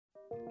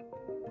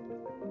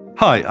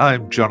Hi,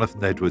 I'm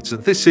Jonathan Edwards,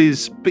 and this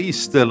is Be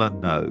Still and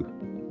Know.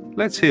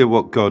 Let's hear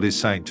what God is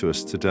saying to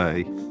us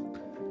today.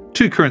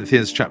 2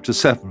 Corinthians chapter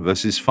 7,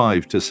 verses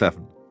 5 to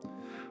 7.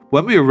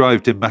 When we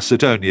arrived in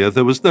Macedonia,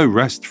 there was no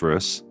rest for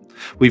us.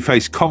 We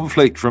faced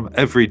conflict from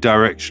every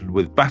direction,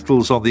 with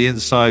battles on the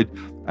inside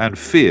and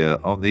fear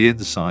on the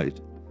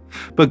inside.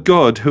 But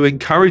God, who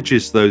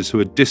encourages those who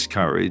are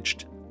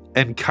discouraged,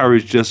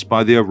 encouraged us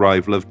by the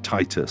arrival of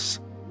Titus.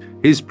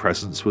 His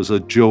presence was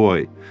a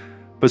joy,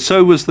 but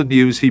so was the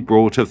news he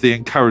brought of the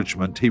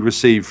encouragement he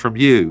received from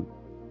you.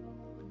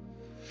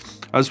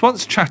 I was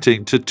once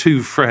chatting to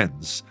two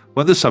friends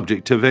when the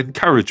subject of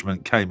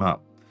encouragement came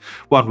up.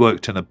 One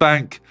worked in a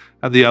bank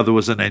and the other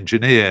was an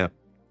engineer.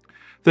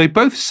 They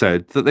both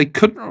said that they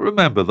couldn't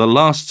remember the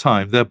last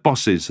time their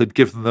bosses had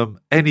given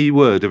them any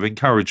word of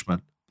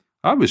encouragement.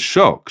 I was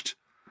shocked.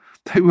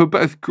 They were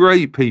both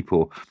great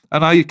people,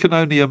 and I can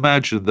only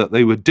imagine that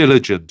they were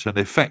diligent and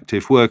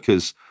effective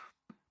workers,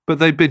 but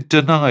they'd been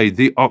denied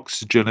the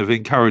oxygen of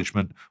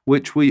encouragement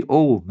which we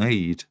all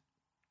need.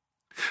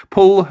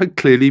 Paul had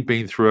clearly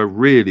been through a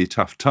really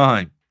tough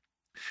time.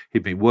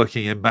 He'd been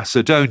working in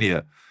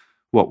Macedonia,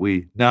 what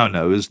we now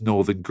know as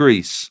northern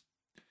Greece.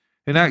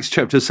 In Acts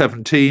chapter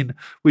 17,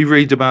 we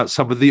read about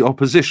some of the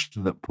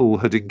opposition that Paul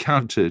had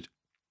encountered.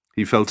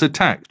 He felt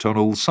attacked on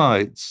all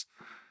sides.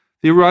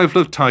 The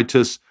arrival of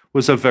Titus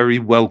was a very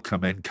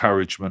welcome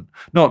encouragement,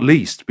 not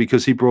least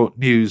because he brought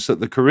news that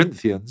the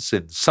Corinthians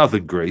in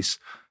southern Greece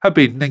had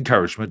been an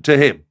encouragement to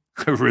him.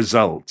 A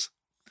result.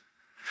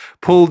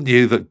 Paul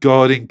knew that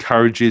God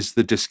encourages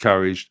the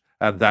discouraged,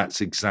 and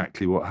that's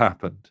exactly what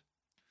happened.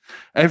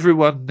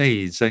 Everyone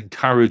needs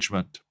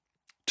encouragement.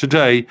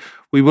 Today,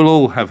 we will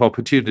all have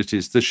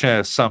opportunities to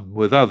share some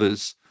with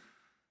others.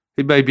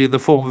 It may be in the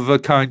form of a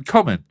kind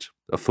comment,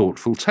 a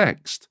thoughtful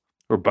text,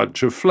 or a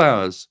bunch of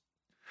flowers.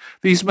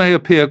 These may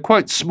appear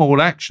quite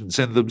small actions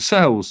in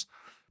themselves,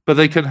 but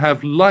they can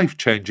have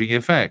life-changing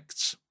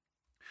effects.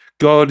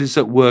 God is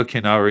at work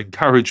in our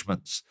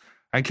encouragements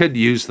and can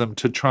use them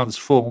to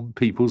transform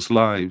people's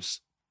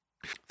lives.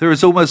 There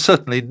is almost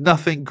certainly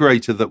nothing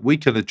greater that we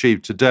can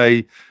achieve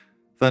today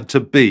than to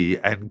be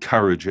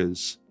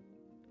encouragers.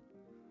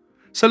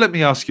 So let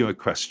me ask you a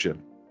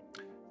question.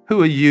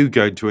 Who are you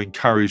going to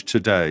encourage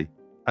today,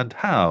 and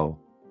how?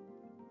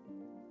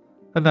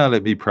 And now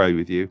let me pray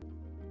with you.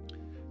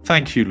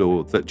 Thank you,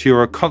 Lord, that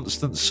you're a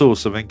constant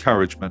source of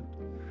encouragement.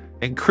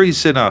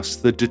 Increase in us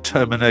the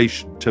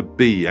determination to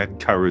be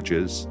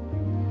encouragers.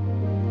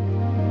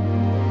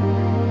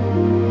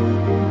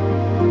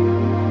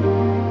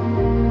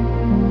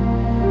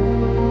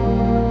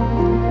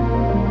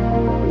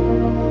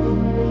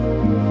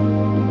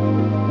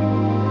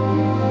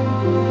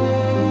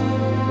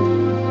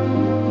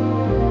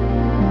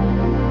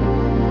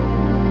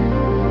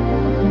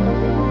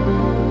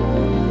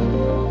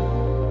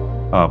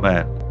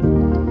 Amen.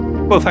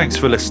 Well, thanks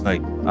for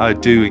listening. I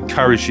do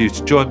encourage you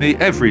to join me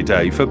every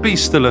day for Be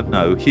Still and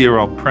Know here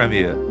on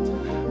Premier.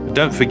 And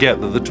don't forget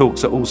that the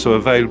talks are also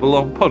available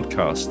on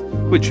podcast,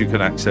 which you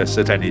can access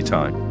at any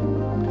time.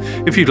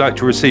 If you'd like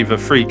to receive a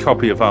free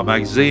copy of our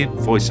magazine,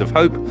 Voice of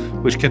Hope,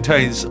 which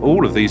contains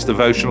all of these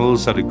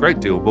devotionals and a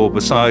great deal more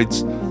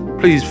besides,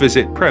 please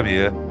visit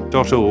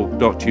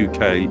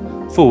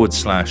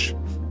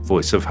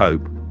premier.org.uk/Voice of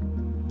Hope.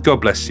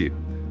 God bless you.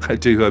 I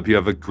do hope you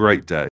have a great day.